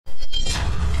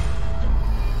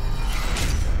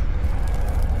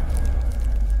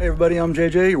Hey everybody, I'm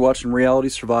JJ. You're watching Reality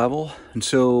Survival. And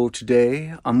so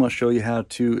today I'm going to show you how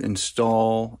to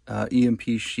install EMP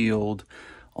Shield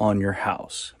on your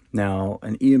house. Now,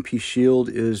 an EMP Shield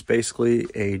is basically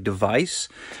a device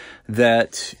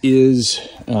that is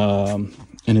an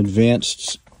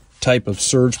advanced type of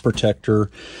surge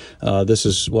protector. This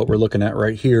is what we're looking at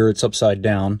right here. It's upside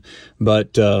down,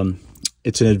 but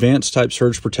it's an advanced type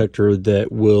surge protector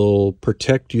that will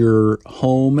protect your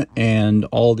home and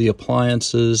all the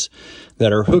appliances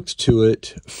that are hooked to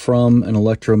it from an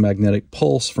electromagnetic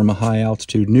pulse from a high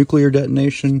altitude nuclear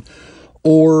detonation,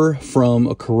 or from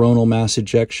a coronal mass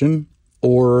ejection,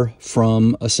 or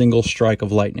from a single strike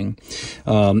of lightning.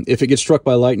 If it gets struck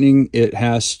by lightning,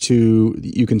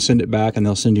 you can send it back and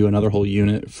they'll send you another whole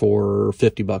unit for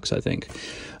 50 bucks, I think.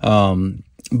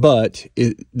 But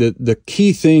the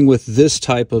key thing with this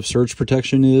type of surge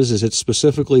protection is it's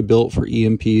specifically built for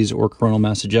EMPs or coronal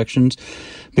mass ejections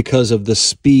because of the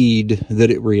speed that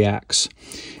it reacts.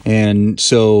 And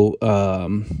so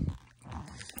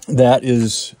that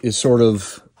is sort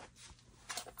of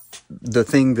the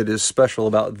thing that is special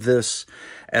about this,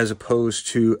 as opposed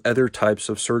to other types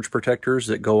of surge protectors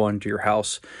that go onto your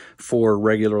house for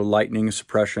regular lightning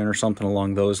suppression or something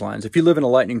along those lines. If you live in a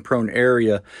lightning prone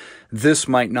area, this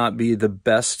might not be the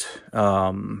best,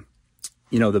 the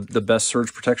best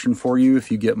surge protection for you. If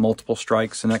you get multiple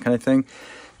strikes and that kind of thing,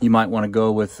 you might want to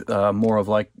go with more of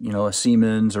like, a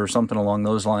Siemens or something along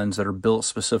those lines that are built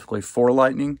specifically for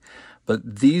lightning.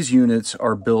 But these units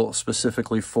are built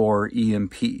specifically for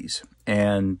EMPs,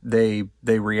 and they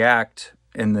react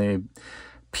in the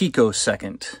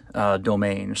picosecond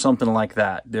domain or something like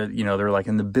that. They're like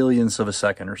in the billionths of a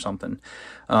second or something.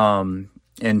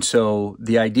 And so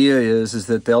the idea is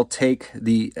that they'll take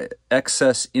the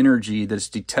excess energy that's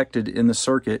detected in the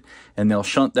circuit and they'll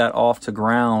shunt that off to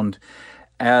ground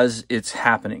as it's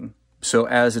happening. So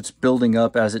as it's building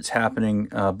up, as it's happening,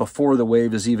 before the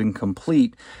wave is even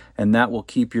complete, and that will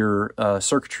keep your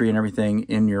circuitry and everything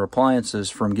in your appliances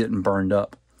from getting burned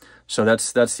up. So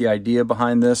that's the idea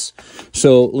behind this.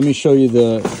 So let me show you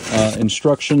the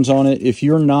instructions on it. If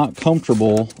you're not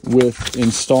comfortable with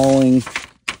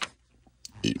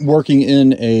working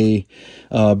in a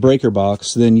breaker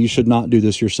box, then you should not do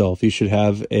this yourself. You should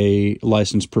have a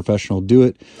licensed professional do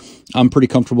it. I'm pretty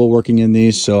comfortable working in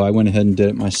these, so I went ahead and did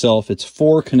it myself. It's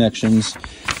 4 connections.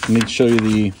 Let me show you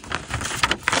the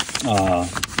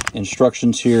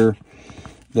instructions here.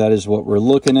 That is what we're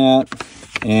looking at.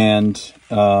 And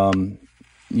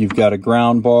you've got a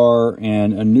ground bar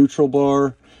and a neutral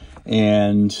bar,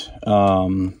 and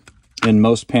in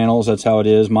most panels that's how it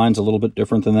is. Mine's a little bit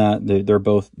different than that. They're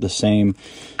both the same.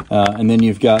 And then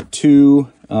you've got 2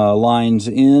 lines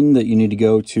in that you need to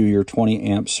go to your 20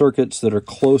 amp circuits that are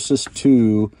closest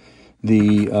to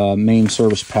the main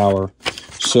service power.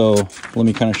 So let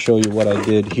me kind of show you what I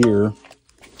did here.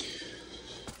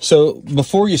 So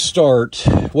before you start,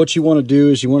 what you want to do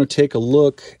is you want to take a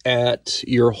look at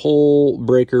your whole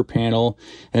breaker panel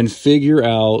and figure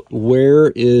out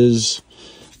where is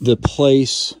the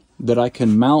place that I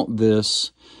can mount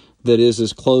this that is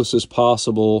as close as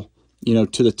possible,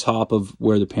 to the top of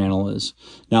where the panel is.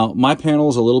 Now, my panel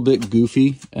is a little bit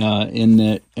goofy in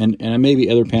that, and maybe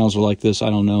other panels are like this,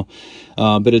 I don't know.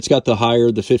 But it's got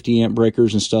the 50 amp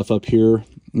breakers and stuff up here,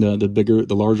 the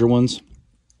larger ones.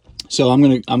 So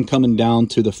I'm coming down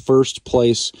to the first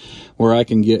place where I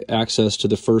can get access to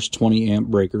the first 20 amp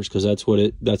breakers, because that's what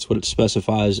it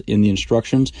specifies in the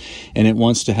instructions, and it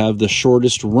wants to have the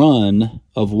shortest run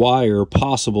of wire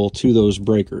possible to those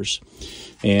breakers.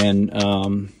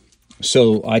 And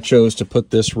so I chose to put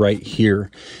this right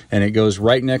here, and it goes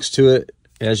right next to it.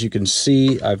 As you can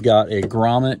see, I've got a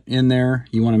grommet in there.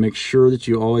 You want to make sure that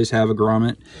you always have a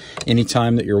grommet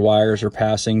anytime that your wires are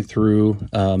passing through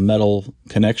a metal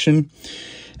connection.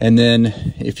 And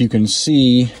then if you can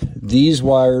see these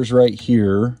wires right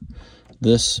here,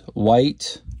 this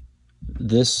white,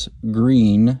 this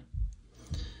green,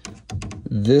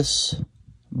 this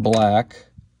black,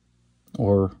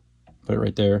 or put it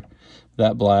right there,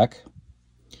 that black,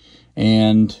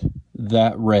 and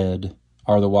that red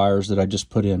are the wires that I just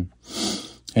put in.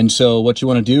 And so what you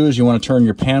want to do is you want to turn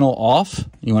your panel off.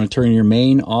 You want to turn your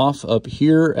main off up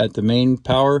here at the main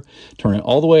power. Turn it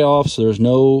all the way off so there's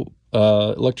no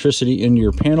electricity in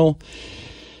your panel.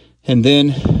 And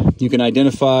then you can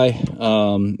identify,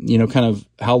 kind of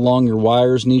how long your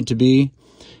wires need to be,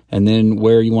 and then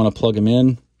where you want to plug them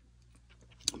in.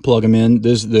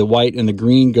 The white and the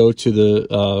green go to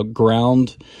the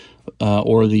ground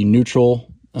or the neutral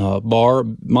bar.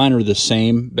 Mine are the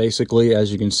same, basically.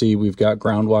 As you can see, we've got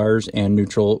ground wires and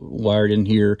neutral wired in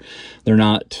here. They're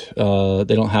not,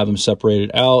 they don't have them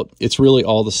separated out. It's really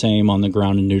all the same on the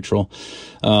ground and neutral.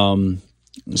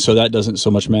 So that doesn't so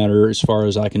much matter as far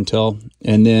as I can tell.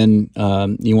 And then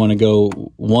you want to go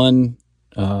one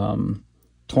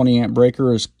 20 amp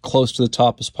breaker as close to the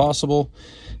top as possible.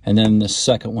 And then the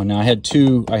second one, now I had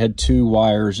two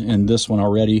wires in this one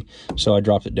already, so I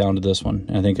dropped it down to this one,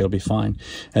 and I think it'll be fine.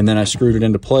 And then I screwed it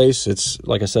into place. It's,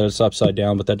 like I said, it's upside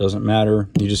down, but that doesn't matter.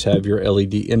 You just have your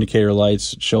LED indicator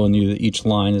lights showing you that each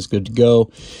line is good to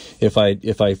go. If I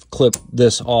clip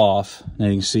this off, now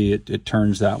you can see it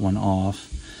turns that one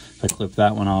off. If I clip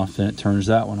that one off, then it turns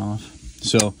that one off.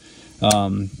 So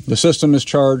the system is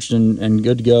charged and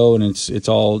good to go, and it's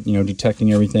all, you know,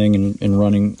 detecting everything and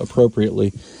running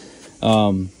appropriately.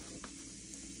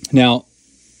 Now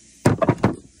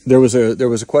there was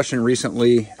a question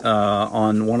recently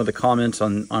on one of the comments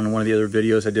on one of the other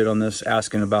videos I did on this,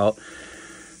 asking about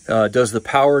does the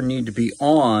power need to be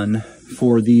on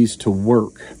for these to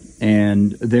work?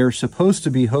 And they're supposed to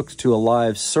be hooked to a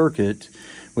live circuit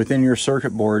within your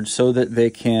circuit board so that they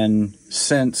can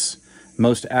sense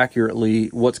most accurately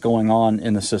what's going on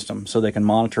in the system, so they can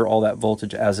monitor all that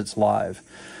voltage as it's live.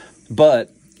 But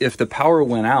if the power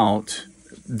went out,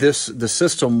 the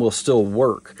system will still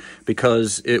work,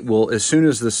 because it will, as soon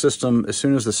as the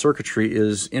circuitry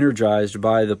is energized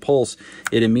by the pulse,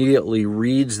 it immediately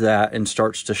reads that and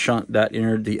starts to shunt that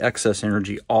the excess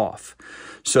energy off.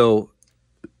 So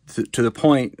to the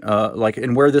point,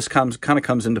 and where this kind of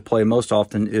comes into play most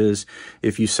often is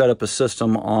if you set up a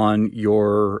system on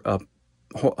your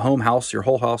your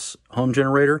whole house home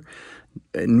generator.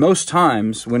 And most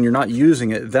times when you're not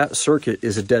using it, that circuit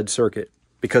is a dead circuit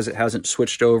because it hasn't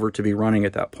switched over to be running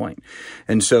at that point.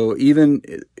 And so even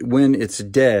when it's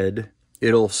dead,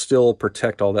 it'll still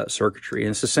protect all that circuitry.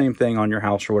 And it's the same thing on your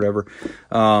house or whatever.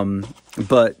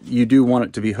 But you do want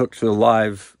it to be hooked to the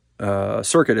live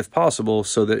circuit if possible,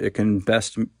 so that it can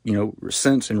best, you know,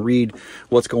 sense and read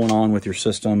what's going on with your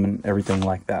system and everything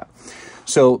like that.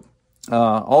 So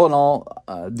all in all,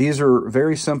 these are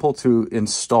very simple to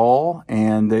install,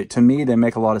 and to me, they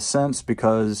make a lot of sense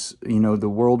because, you know, the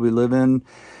world we live in,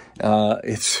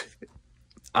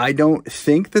 I don't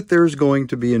think that there's going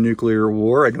to be a nuclear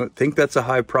war. I don't think that's a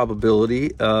high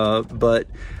probability, but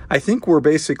I think we're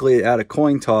basically at a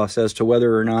coin toss as to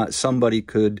whether or not somebody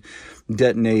could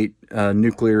detonate a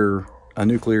nuclear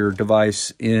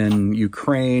device in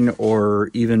Ukraine,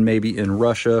 or even maybe in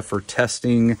Russia for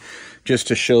testing, just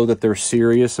to show that they're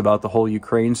serious about the whole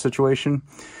Ukraine situation.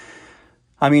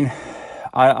 I mean,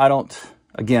 I don't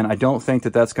think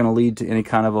that that's going to lead to any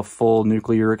kind of a full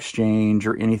nuclear exchange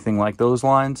or anything like those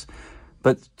lines.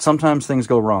 But sometimes things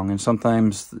go wrong, and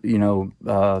sometimes, you know,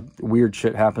 weird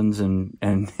shit happens, and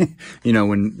you know,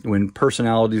 when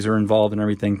personalities are involved and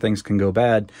everything, things can go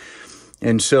bad.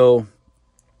 And so,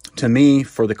 to me,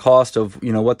 for the cost of,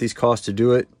 you know, what these cost to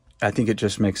do it, I think it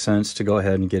just makes sense to go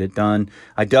ahead and get it done.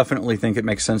 I definitely think it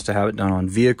makes sense to have it done on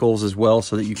vehicles as well,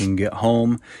 so that you can get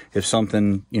home if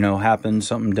something, you know, happens,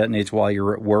 something detonates while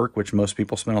you're at work, which most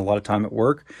people spend a lot of time at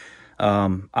work.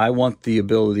 I want the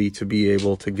ability to be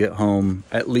able to get home,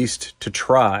 at least to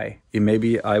try.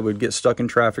 Maybe I would get stuck in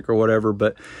traffic or whatever,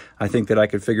 but I think that I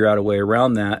could figure out a way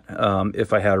around that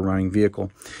if I had a running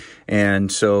vehicle.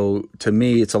 And so to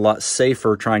me, it's a lot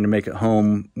safer trying to make it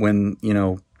home when, you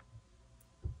know,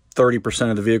 30%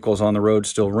 of the vehicles on the road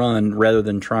still run, rather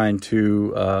than trying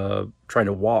to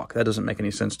walk. That doesn't make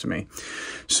any sense to me.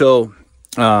 So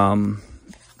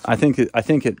I think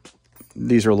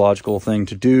these are a logical thing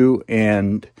to do.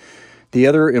 And the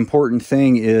other important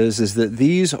thing is that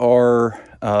these are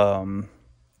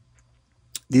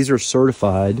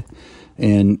certified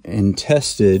and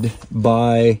tested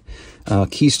by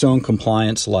Keystone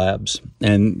Compliance Labs.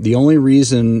 And the only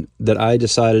reason that I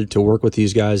decided to work with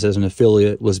these guys as an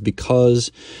affiliate was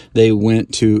because they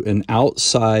went to an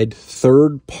outside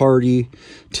third-party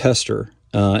tester.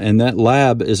 And that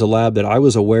lab is a lab that I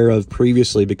was aware of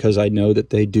previously, because I know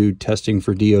that they do testing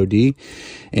for DoD.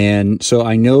 And so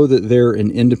I know that they're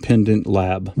an independent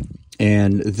lab.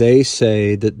 And they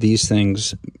say that these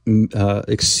things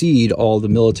exceed all the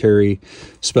military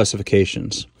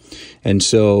specifications. And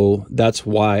so that's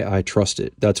why I trust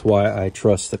it. That's why I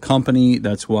trust the company.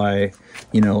 That's why,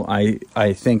 you know,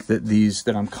 I think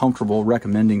that I'm comfortable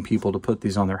recommending people to put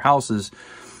these on their houses,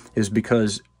 is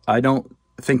because I don't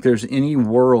think there's any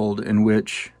world in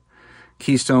which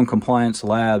Keystone Compliance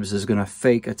Labs is going to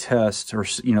fake a test, or,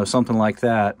 you know, something like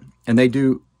that. And they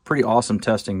do pretty awesome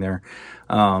testing there,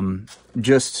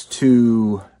 just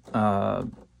to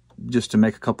just to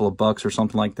make a couple of bucks or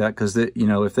something like that, because you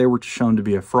know, if they were shown to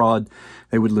be a fraud,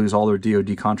 they would lose all their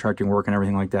DoD contracting work and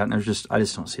everything like that. And I just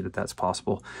don't see that that's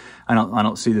possible. I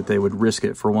don't see that they would risk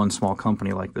it for one small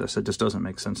company like this. It just doesn't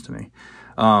make sense to me.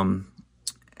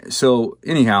 So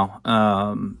anyhow,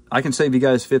 I can save you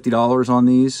guys $50 on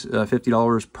these,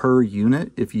 $50 per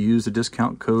unit if you use the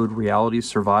discount code Reality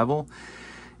Survival.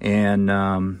 And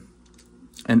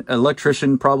an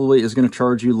electrician probably is going to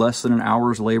charge you less than an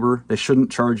hour's labor. They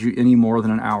shouldn't charge you any more than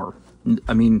an hour.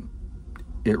 I mean,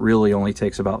 it really only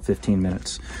takes about 15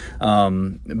 minutes.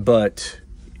 But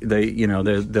they, you know,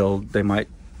 they might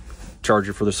charge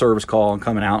you for the service call and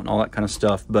coming out and all that kind of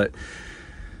stuff. But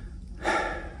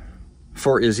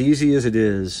for as easy as it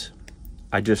is,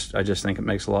 I just think it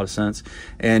makes a lot of sense.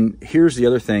 And here's the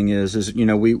other thing is you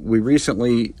know, we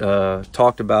recently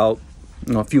talked about,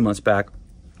 you know, a few months back,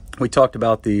 we talked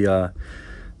about the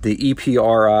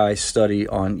EPRI study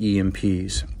on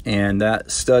EMPs, and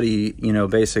that study, you know,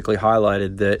 basically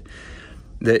highlighted that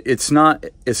it's not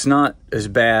as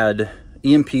bad.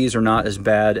 EMPs are not as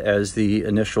bad as the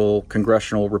initial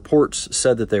congressional reports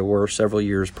said that they were several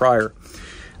years prior.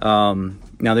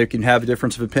 Now, they can have a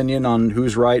difference of opinion on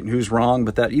who's right and who's wrong,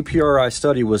 but that EPRI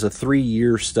study was a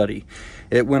 3-year study.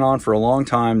 It went on for a long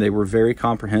time. They were very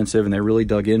comprehensive, and they really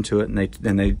dug into it,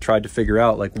 and they tried to figure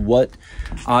out, like, what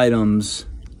items,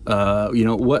 you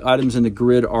know, what items in the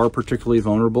grid are particularly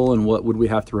vulnerable, and what would we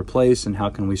have to replace, and how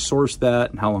can we source that,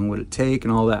 and how long would it take,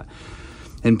 and all that.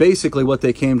 And basically what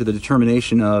they came to the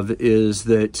determination of is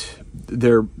that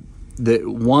that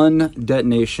one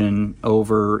detonation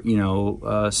over, you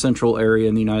know, central area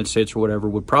in the United States or whatever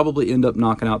would probably end up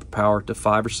knocking out the power to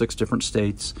 5 or 6 different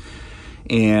states.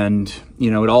 And,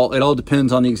 you know, it all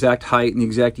depends on the exact height and the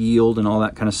exact yield and all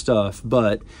that kind of stuff.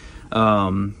 But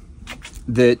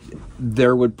that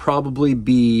there would probably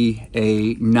be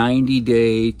a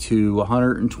 90-day to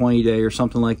 120-day or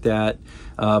something like that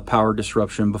power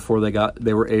disruption before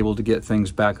they were able to get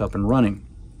things back up and running.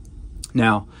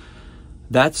 Now,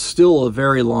 that's still a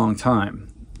very long time.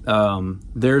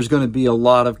 There's going to be a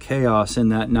lot of chaos in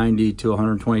that 90 to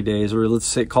 120 days, or let's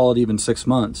say, call it even 6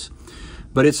 months.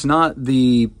 But it's not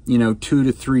the, you know, 2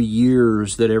 to 3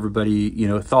 years that everybody, you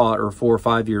know, thought, or 4 or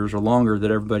 5 years or longer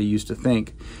that everybody used to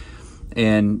think.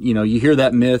 And, you know, you hear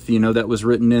that myth, you know, that was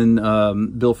written in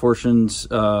Bill Fortune's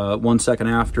 1 Second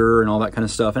After and all that kind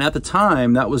of stuff. And at the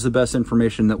time, that was the best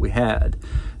information that we had.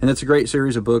 And it's a great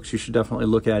series of books. You should definitely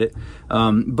look at it.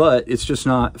 But it's just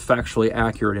not factually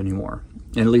accurate anymore.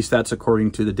 And at least that's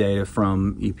according to the data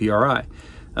from EPRI.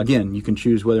 Again, you can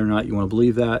choose whether or not you want to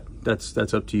believe that.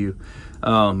 That's up to you.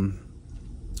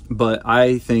 But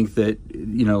I think that,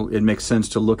 you know, it makes sense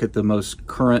to look at the most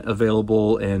current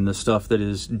available and the stuff that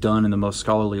is done in the most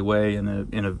scholarly way in a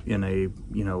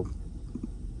you know,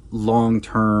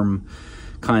 long-term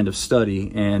kind of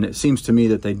study. And it seems to me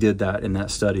that they did that in that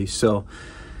study. So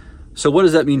what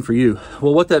does that mean for you?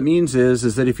 Well, what that means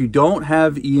is that if you don't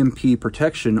have EMP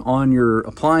protection on your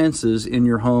appliances in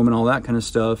your home and all that kind of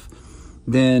stuff,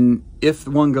 then if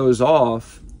one goes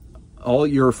off, all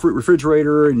your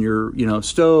refrigerator and your, you know,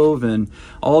 stove and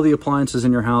all the appliances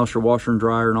in your house, your washer and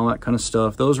dryer and all that kind of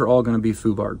stuff, those are all going to be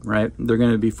foobarred, right? They're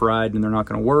going to be fried and they're not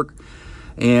going to work.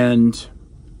 And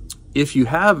if you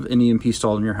have an EMP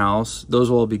installed in your house,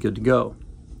 those will all be good to go.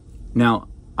 Now,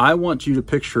 I want you to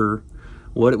picture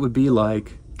what it would be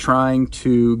like trying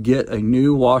to get a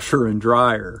new washer and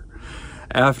dryer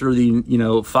after the, you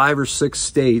know, 5 or 6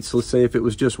 states, let's say if it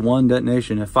was just one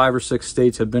detonation, if 5 or 6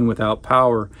 states have been without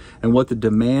power, and what the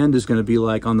demand is going to be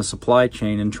like on the supply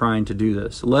chain in trying to do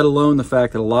this, let alone the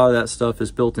fact that a lot of that stuff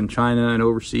is built in China and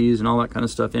overseas and all that kind of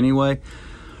stuff anyway.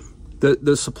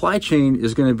 The supply chain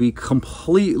is going to be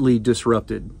completely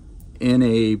disrupted in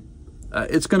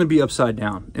it's going to be upside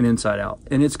down and inside out.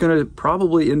 And it's going to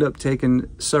probably end up taking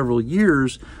several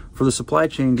years for the supply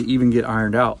chain to even get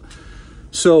ironed out.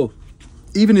 So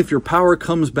even if your power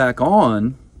comes back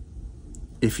on,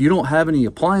 if you don't have any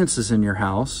appliances in your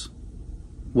house,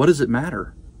 what does it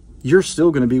matter? You're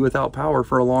still going to be without power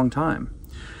for a long time.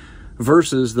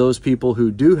 Versus those people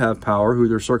who do have power, who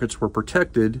their circuits were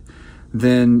protected,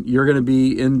 then you're going to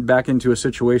be back into a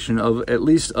situation of at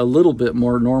least a little bit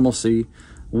more normalcy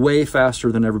way faster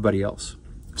than everybody else.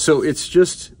 So it's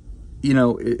just, you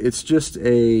know, it's just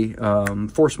a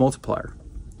force multiplier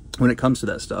when it comes to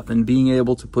that stuff, and being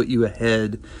able to put you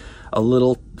ahead a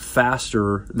little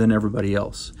faster than everybody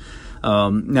else.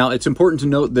 Now, it's important to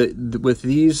note that with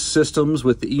these systems,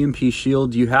 with the EMP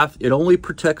Shield, it only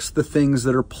protects the things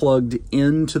that are plugged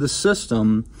into the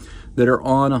system that are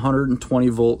on a 120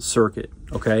 volt circuit.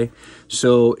 Okay,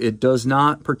 so it does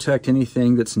not protect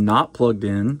anything that's not plugged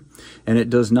in, and it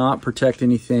does not protect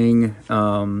anything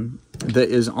that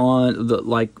is on the,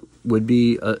 like, would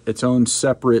be its own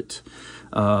separate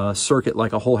circuit,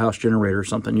 like a whole house generator or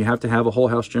something. You have to have a whole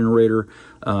house generator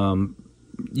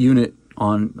unit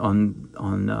on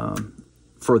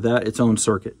for that, its own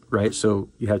circuit, right? So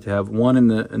you have to have one in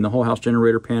the whole house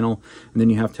generator panel, and then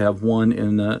you have to have one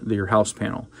in your house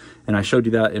panel. And I showed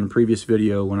you that in a previous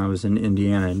video when I was in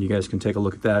Indiana, and you guys can take a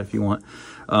look at that if you want.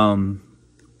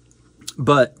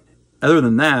 But other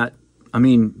than that, I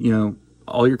mean, you know,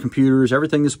 all your computers,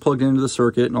 everything that's plugged into the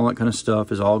circuit and all that kind of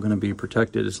stuff is all going to be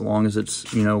protected as long as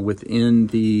it's, you know, within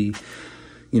the,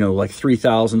 you know, like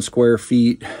 3,000 square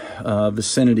feet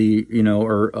vicinity, you know,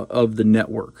 or of the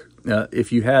network.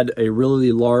 If you had a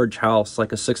really large house,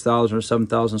 like a 6,000 or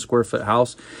 7,000 square foot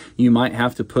house, you might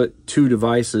have to put 2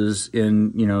 devices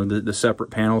in, you know, the separate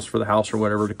panels for the house or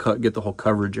whatever to get the whole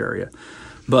coverage area.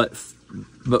 But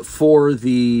for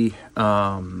the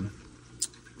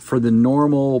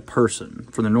normal person,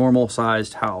 for the normal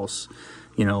sized house,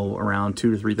 you know, around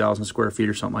 2,000 to 3,000 square feet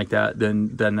or something like that,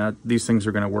 then these things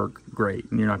are going to work great,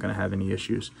 and you're not going to have any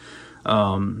issues.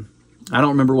 I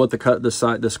don't remember what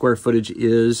the square footage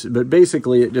is, but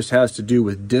basically it just has to do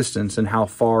with distance and how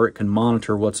far it can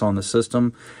monitor what's on the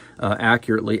system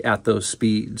accurately at those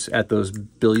speeds, at those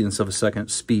billionths of a second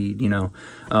speed, you know.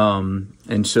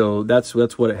 And so that's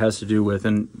what it has to do with,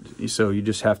 and so you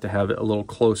just have to have it a little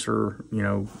closer, you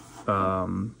know,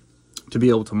 to be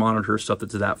able to monitor stuff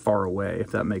that's that far away,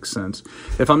 if that makes sense.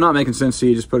 If I'm not making sense to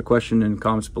you, just put a question in the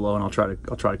comments below, and I'll try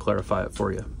to clarify it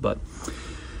for you. But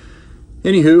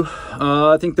anywho,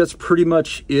 I think that's pretty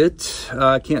much it.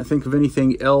 I can't think of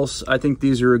anything else. I think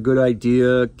these are a good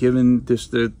idea given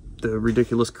the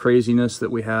ridiculous craziness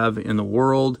that we have in the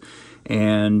world,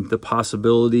 and the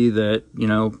possibility that, you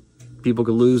know, people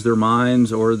could lose their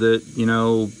minds, or that, you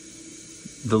know,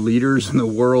 the leaders in the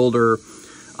world are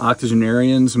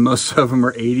octogenarians. Most of them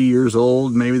are 80 years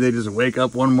old. Maybe they just wake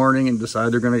up one morning and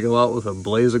decide they're going to go out with a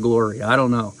blaze of glory. I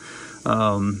don't know.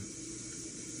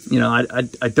 You know,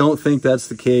 I don't think that's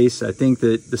the case. I think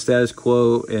that the status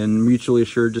quo and mutually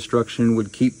assured destruction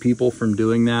would keep people from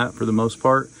doing that for the most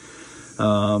part.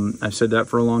 I've said that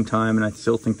for a long time, and I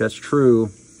still think that's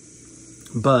true.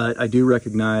 But I do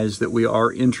recognize that we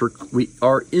are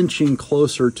inching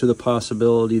closer to the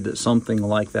possibility that something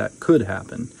like that could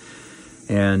happen.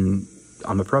 And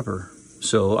I'm a prepper,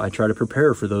 so I try to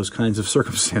prepare for those kinds of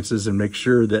circumstances and make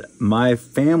sure that my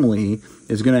family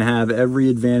is going to have every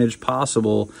advantage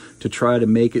possible to try to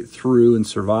make it through and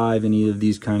survive any of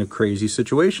these kind of crazy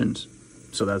situations.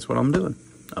 So that's what I'm doing.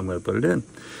 I'm going to put it in.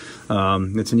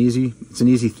 It's an easy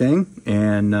thing,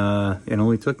 and it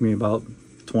only took me about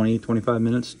 20-25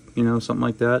 minutes, you know, something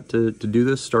like that, to do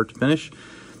this start to finish,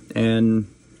 and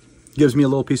gives me a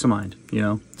little peace of mind, you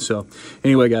know. So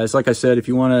anyway, guys, like I said, if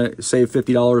you want to save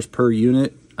 $50 per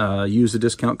unit, use the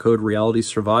discount code Reality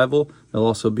Survival. There'll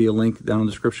also be a link down in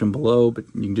the description below, but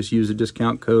you can just use the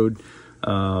discount code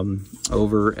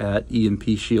over at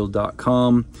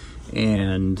empshield.com,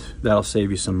 and that'll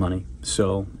save you some money.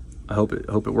 So I hope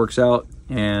it works out,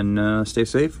 and stay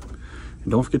safe.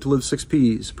 And don't forget to live 6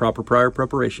 P's. Proper prior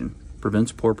preparation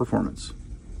prevents poor performance.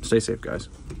 Stay safe, guys.